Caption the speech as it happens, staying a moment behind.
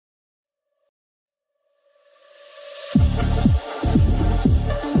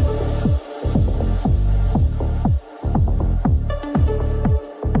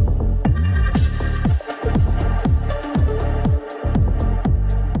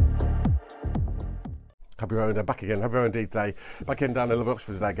Happy Verona, back again. Happy Verona indeed today. Back in down in lovely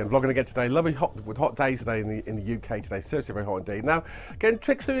Oxford today again. Vlogging again today. Lovely hot days today in the UK today. Seriously very hot indeed. Now, again,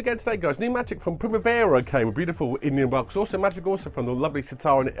 tricks to you again today, guys. New magic from Primavera, okay, with beautiful Indian rugs. Also magic also from the lovely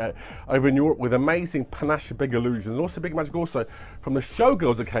Sitara over in Europe with amazing panache big illusions. Also big magic also from the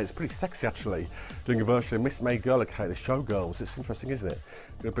Showgirls, okay. It's pretty sexy actually. Doing a version of missmade girl, okay, the Showgirls. It's interesting, isn't it?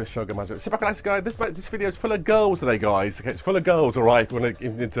 A bit of showgirl magic. Sit back and relax, guys. This video is full of girls today, guys. Okay, it's full of girls, alright, if you want to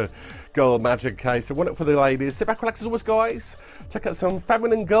get into girl magic, okay. So one up for the ladies. Sit back, relax as always, guys. Check out some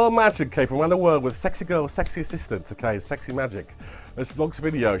feminine girl magic, okay, from around the world with sexy girls, sexy assistants, okay, sexy magic. This vlog's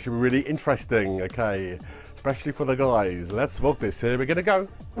video should be really interesting, okay, especially for the guys. Let's vlog this. Here we're gonna go.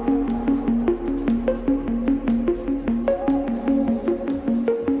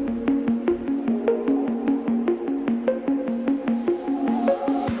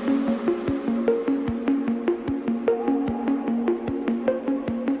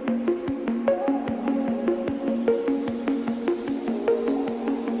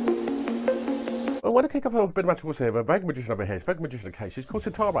 I want to kick off a bit of magic also here. A Vega magician over here. It's a Vega magician, okay. She's called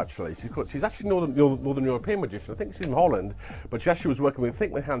Sitara actually. She's actually Northern European magician. I think she's in Holland, but she actually was working with, I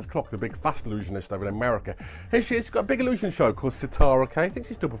think, with Hans Klok, the big fast illusionist over in America. Here she is. She's got a big illusion show called Sitara, okay. I think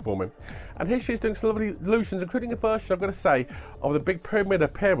she's still performing. And here she is doing some lovely illusions, including a version, I've got to say, of the big pyramid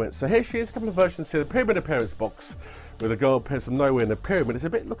appearance. So here she is, a couple of versions here. The pyramid appearance box with a girl appears from nowhere in the pyramid.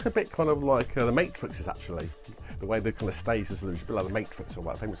 Looks a bit kind of like the Matrix is actually. The way they kind of stays as illusion, a bit like the Matrix or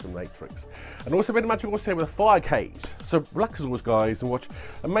what, famous from the Matrix. And also a bit of magic also with a fire cage. So relax as always, guys, and watch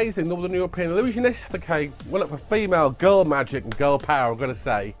amazing Northern European illusionist. Okay, well up for female girl magic and girl power, I've got to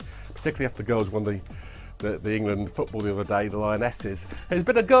say, particularly after the girls won the England football the other day, the Lionesses. There's a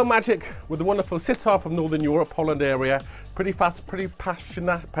bit of girl magic with the wonderful Sitara from Northern Europe, Holland area. Pretty fast, pretty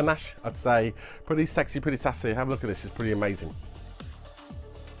passionate, panache, I'd say. Pretty sexy, pretty sassy. Have a look at this, it's pretty amazing.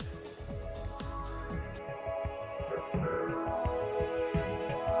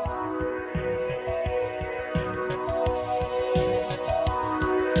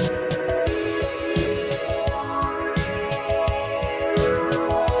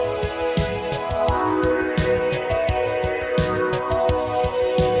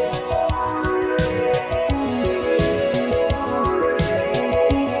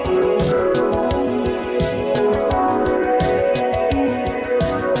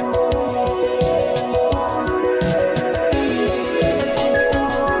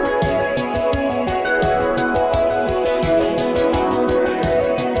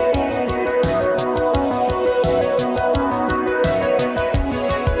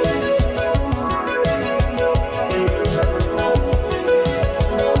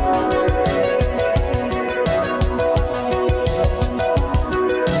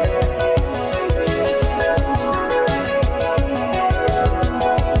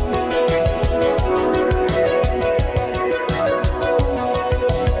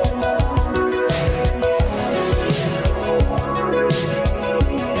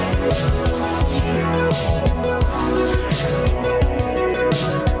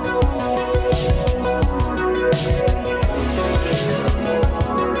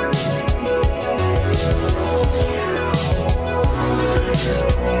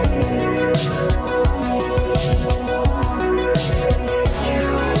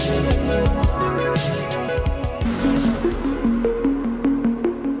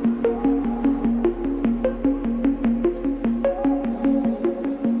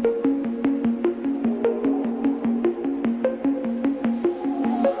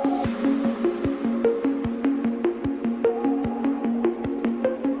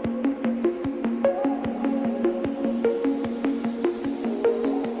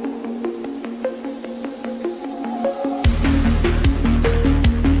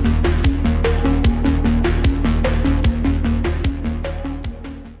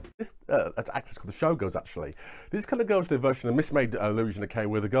 Actors called the Showgirls actually. These kind of girls do a version of missmade illusion, okay,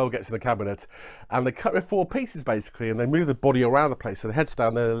 where the girl gets in the cabinet and they cut with 4 pieces basically and they move the body around the place. So the head's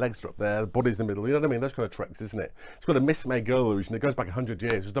down there, the legs are up there, the body's in the middle, you know what I mean? Those kind of tricks, isn't it? It's called a missmade girl illusion. It goes back 100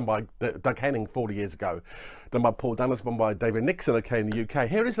 years. It was done by Doug Henning 40 years ago. Done by Paul Daniels, done by David Nixon, okay, in the UK.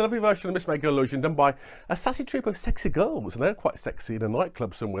 Here is a lovely version of missmade girl illusion done by a sassy troupe of sexy girls, and they're quite sexy in a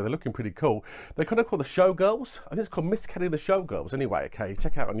nightclub somewhere. They're looking pretty cool. They're kind of called the Showgirls. I think it's called Miss Kelly the Showgirls anyway, okay.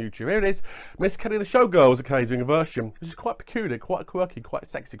 Check out on YouTube. Here it is, Miss Kelly the Showgirls, okay, doing a version which is quite peculiar, quite quirky, quite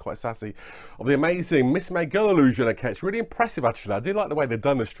sexy, quite sassy, of the amazing missmade girl illusion, okay. It's really impressive actually. I do like the way they've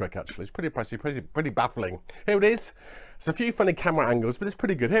done this trick actually. It's pretty impressive, pretty baffling. Here it is. There's a few funny camera angles, but it's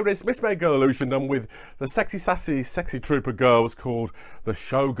pretty good. Here it is, missmade girl illusion done with the sexy, sassy, sexy troupe of girls called the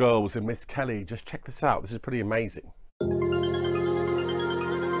Showgirls and Miss Kelly. Just check this out. This is pretty amazing.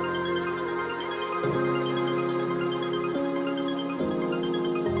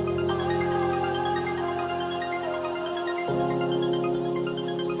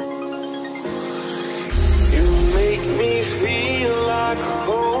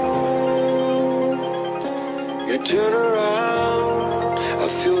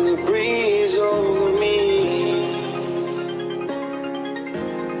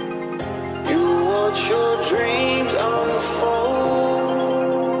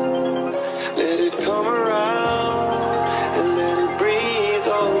 come around and let it breathe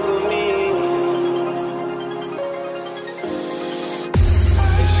over me.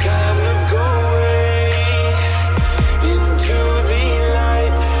 It's time to go away into the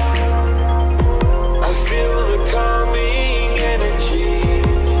light. I feel the calming energy.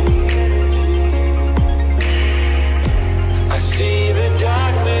 I see the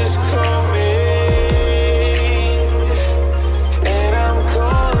darkness coming.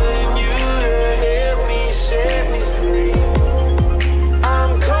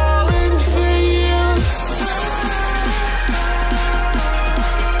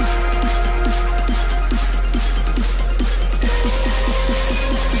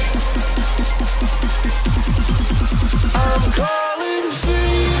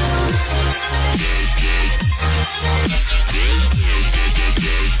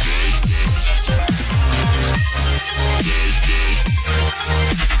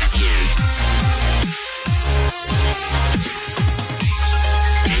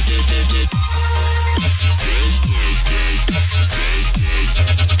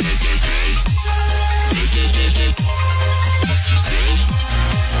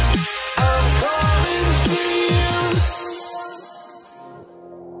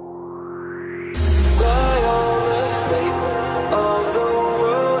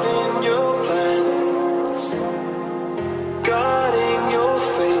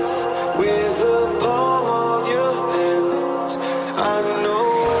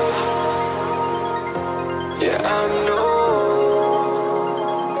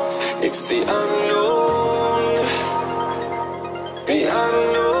 It's the unknown, the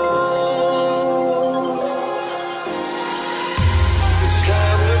unknown. It's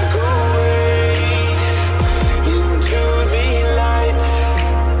time to go away into the light.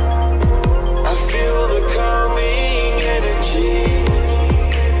 I feel the calming energy.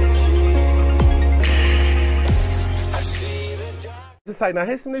 I see the dark. To say, now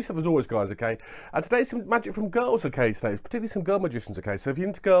here's some new stuff as always, guys, okay? And today's some magic from girls, okay, today, particularly some girl magicians, okay? So if you're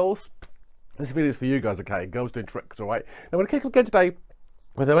into girls, this video is for you guys, okay? Girls doing tricks, all right? Now, we're going to kick off again today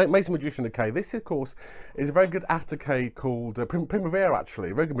with an amazing magician, okay? This, of course, is a very good act, okay, called Primavera,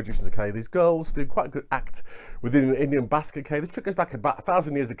 actually. Very good magicians, okay? These girls do quite a good act within an Indian basket, okay? This trick goes back about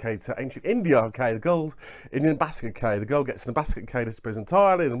 1,000 years, okay, to ancient India, okay? The girl, Indian basket, okay? The girl gets in the basket, okay? Disappears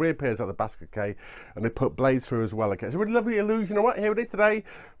entirely and reappears at the basket, okay? And they put blades through as well, okay? It's a really lovely illusion, all right? Here it is today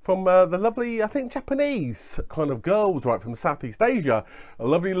from the lovely, I think, Japanese kind of girls, right, from Southeast Asia. A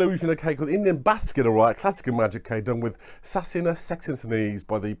lovely illusion, okay, called Indian basket, all right? Classical magic, okay? Done with sassiness, sexiness and ease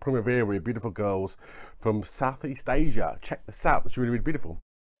by the Primavera, beautiful girls from Southeast Asia. Check this out, it's really, really beautiful.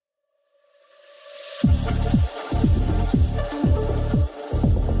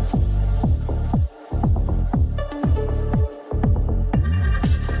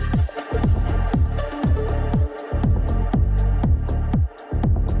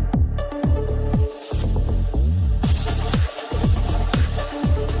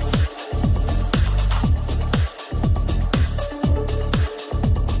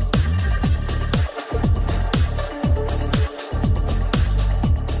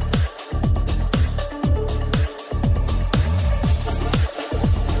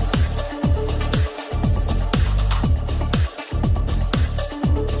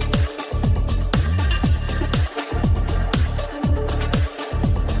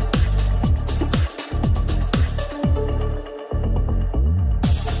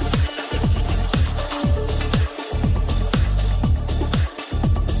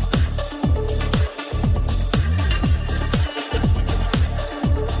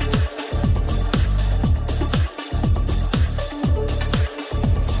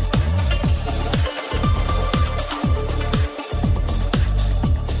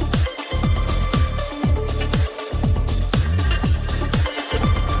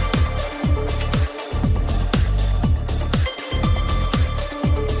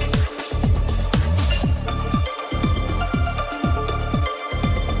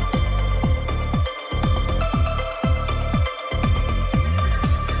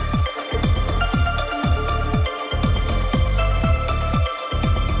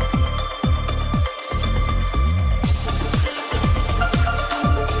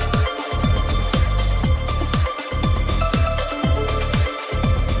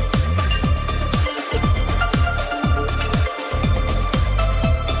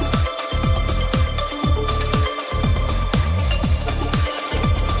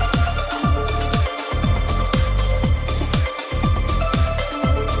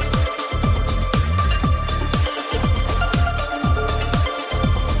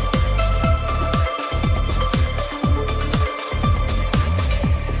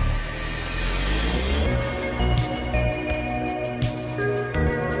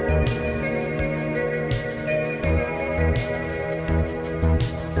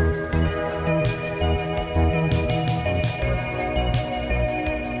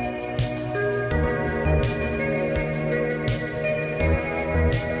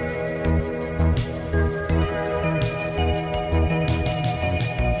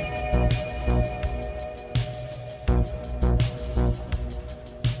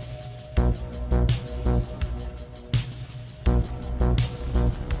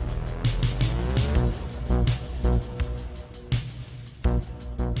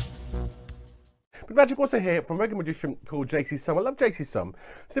 magic also here from a regular magician called JC Sum. I love JC Sum.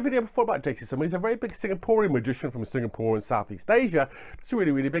 It's a video before about JC Sum. He's a very big Singaporean magician from Singapore and Southeast Asia. It's a really,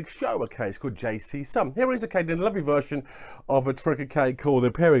 really big show, okay? It's called JC Sum. Here is, okay, in a lovely version of a trick, okay, called the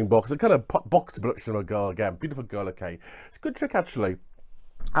appearing box. A kind of box production of a girl, again. Beautiful girl, okay? It's a good trick, actually.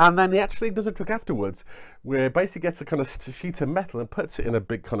 And then he actually does a trick afterwards where he basically gets a kind of sheet of metal and puts it in a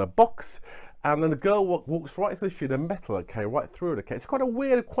big kind of box, and then the girl walks right through the sheet of metal, okay, right through it, okay. It's quite a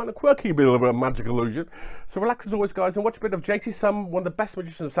weird, quite a quirky bit of a magic illusion. So relax as always, guys, and watch a bit of JC Sum, one of the best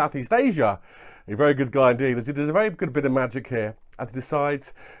magicians of Southeast Asia. A very good guy indeed. He does a very good bit of magic here as he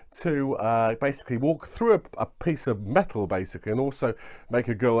decides to basically walk through a piece of metal, basically, and also make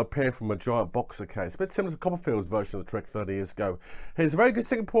a girl appear from a giant box, okay. It's a bit similar to Copperfield's version of the trick 30 years ago. Here's a very good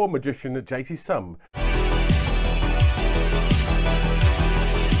Singapore magician, JC Sum.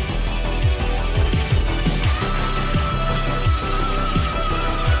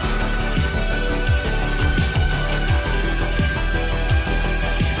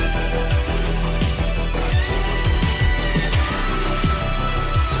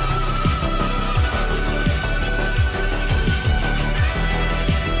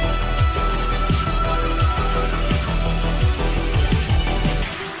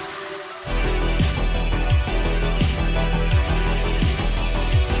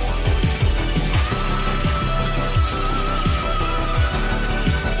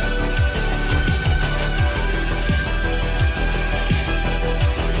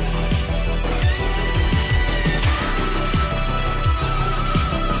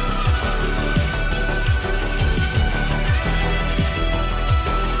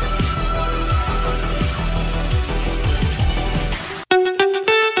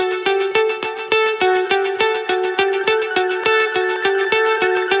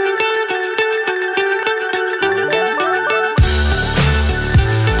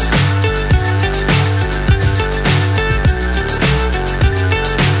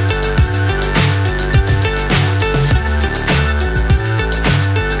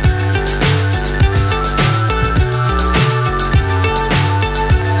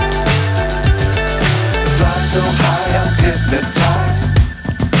 So high I'm hypnotized.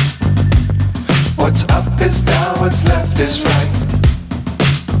 What's up is down, what's left is right.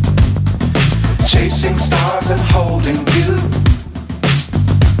 Chasing stars and holding you.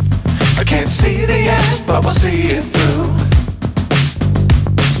 I can't see the end, but we'll see it through.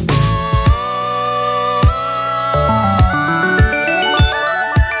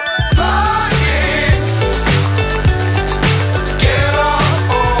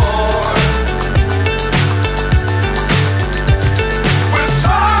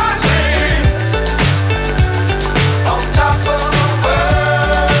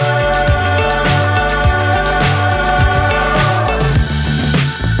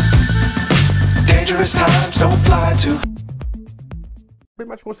 Times don't fly too. Bit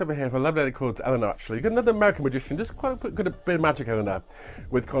much more over here for a lovely lady called Eleanor, actually. You've got another American magician, just quite a good bit of magic, Eleanor,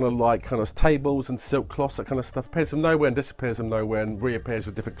 with kind of tables and silk cloths, that kind of stuff. Appears from nowhere and disappears from nowhere and reappears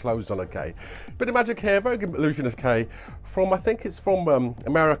with different clothes on, okay. Bit of magic here, very good illusionist, okay. From, I think it's from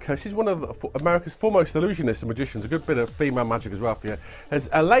America. She's one of America's foremost illusionists and magicians. A good bit of female magic as well for you. There's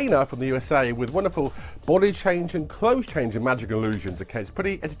Eleanor from the USA with wonderful body change and clothes change and magic illusions, okay. It's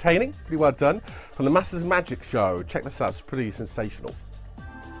pretty entertaining, pretty well done. From the Masters Magic Show. Check this out, it's pretty sensational.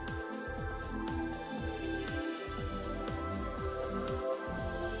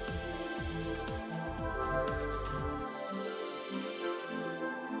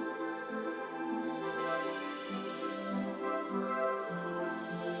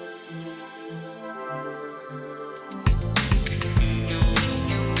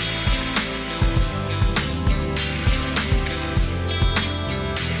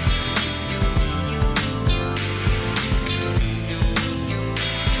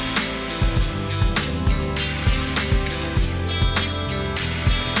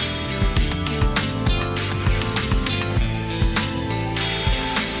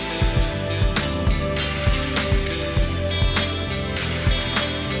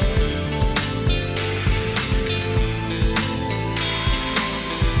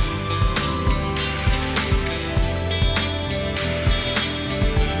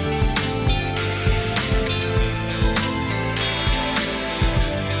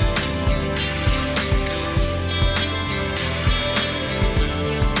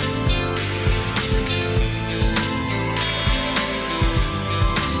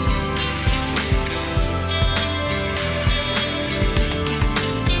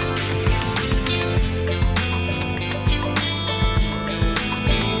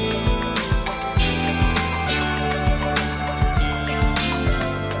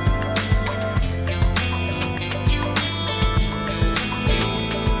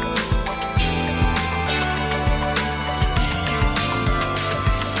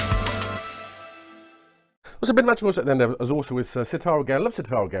 Also, a bit of magic also at the end as also with Sitara again. I love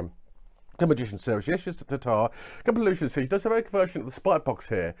Sitara again. The Magician series. Yes, she's Sitara. A couple of illusions here. She does a very good version of the spike box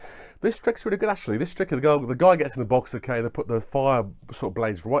here. This trick's really good actually. This trick, the guy gets in the box, okay, they put the fire sort of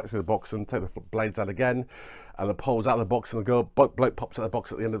blades right through the box and take the blades out again. And the pole's out of the box, and the girl bloke pops out of the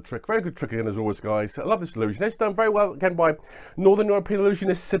box at the end of the trick. Very good trick again, as always, guys. I love this illusion. It's done very well again by Northern European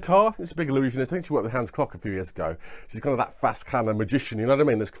illusionist Sitara. I think it's a big illusionist. I think she worked with Hans Klock a few years ago. She's kind of that fast kind of magician, you know what I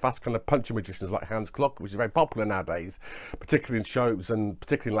mean? There's fast kind of punchy magicians like Hans Klock, which is very popular nowadays, particularly in shows and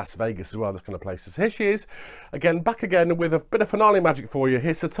particularly in Las Vegas as well, those kind of places. Here she is, again, back again with a bit of finale magic for you.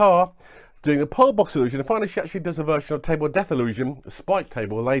 Here's Sitara doing the pole box illusion, and finally she actually does a version of table of death illusion, a spike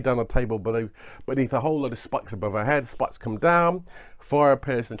table laid down on a table beneath a whole load of spikes above her head. Spikes come down, fire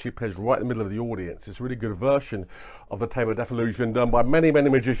appears, and she appears right in the middle of the audience. It's a really good version of the table of death illusion done by many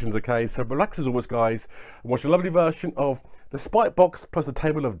magicians, okay? So relax as always, guys, and watch a lovely version of the spike box plus the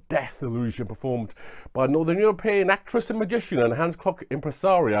table of death illusion performed by Northern European actress and magician and Hans Klock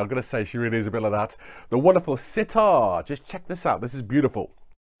impresario. I'm going to say she really is a bit of that. The wonderful Sitara. Just check this out. This is beautiful.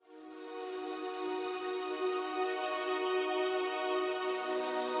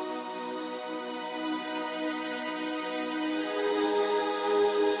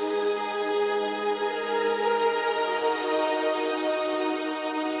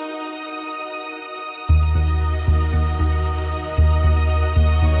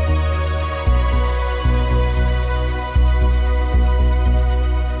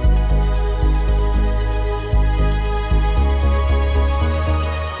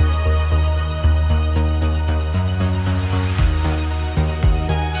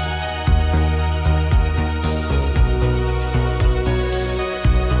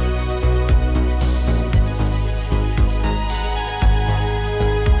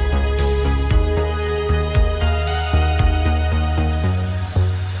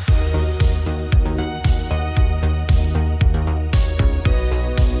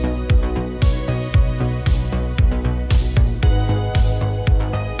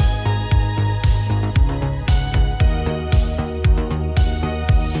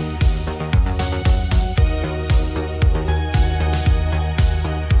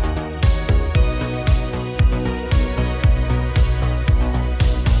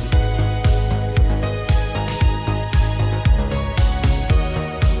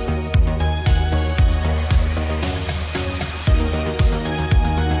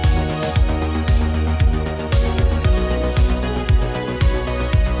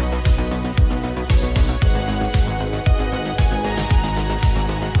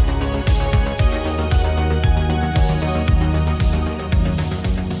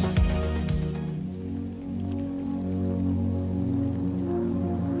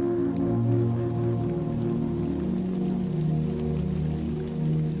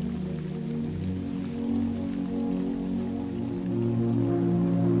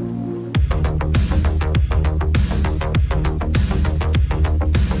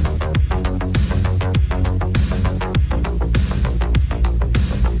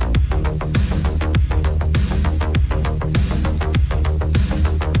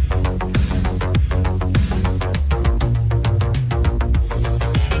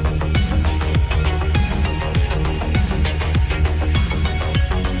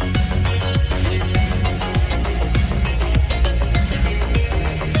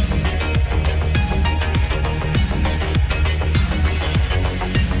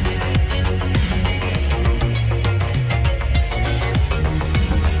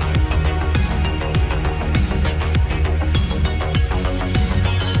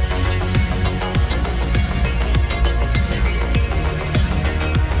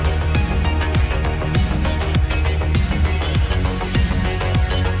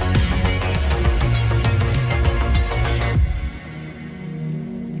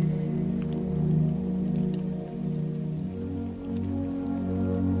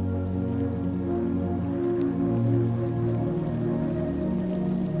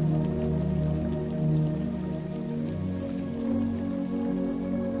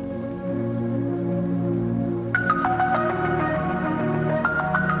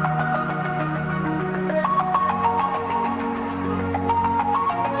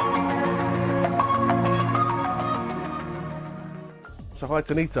 So hi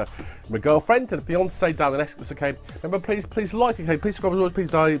to Anita, my girlfriend and fiance down the next. Okay, remember please like, okay, please subscribe as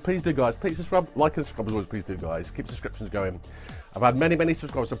always, please do guys, please subscribe, like and subscribe as always, please do guys, keep subscriptions going. I've had many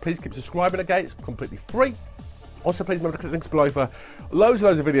subscribers, so please keep subscribing again, it's completely free. Also, please remember to click links below for loads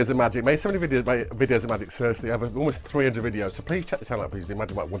of videos of magic. Made so many videos of magic, seriously. I have almost 300 videos, so please check the channel out, please do.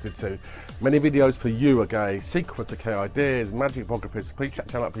 Magic Mike wanted to. Many videos for you, okay? Secrets, okay? Ideas, magic biographies. So please check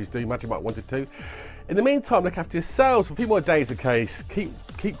the channel out, please do. Magic Mike wanted to. In the meantime, look after yourselves for a few more days, okay?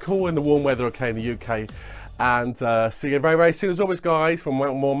 Keep cool in the warm weather, okay, in the UK. And see you very, very soon as always, guys. For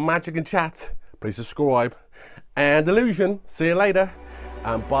more magic and chat, please subscribe. And illusion, see you later.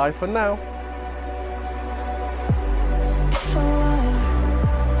 And bye for now.